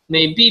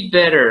 may be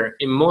better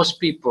in most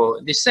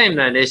people, the same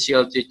as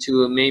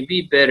SGLT2 may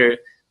be better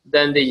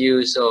than the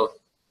use of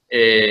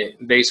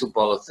basal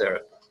bolus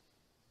therapy.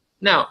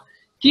 Now,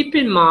 keep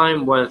in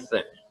mind one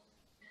thing,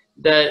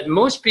 that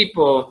most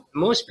people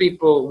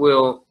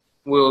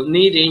will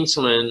need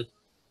insulin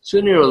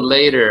sooner or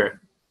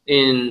later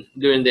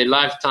during the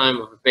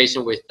lifetime of a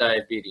patient with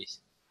diabetes.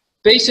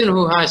 Patient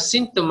who has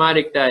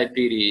symptomatic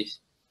diabetes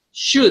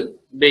should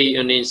be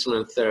on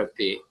insulin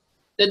therapy.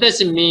 That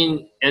doesn't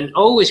mean, and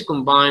always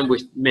combined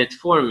with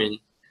metformin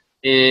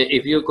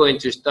if you're going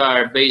to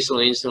start basal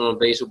insulin or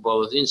basal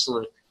bolus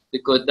insulin,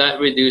 because that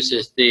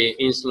reduces the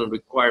insulin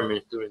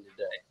requirements during the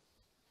day.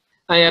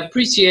 I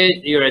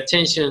appreciate your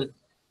attention,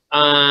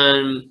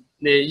 and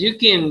you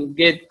can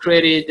get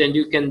credit and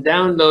you can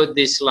download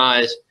these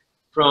slides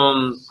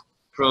from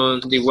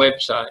the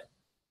website.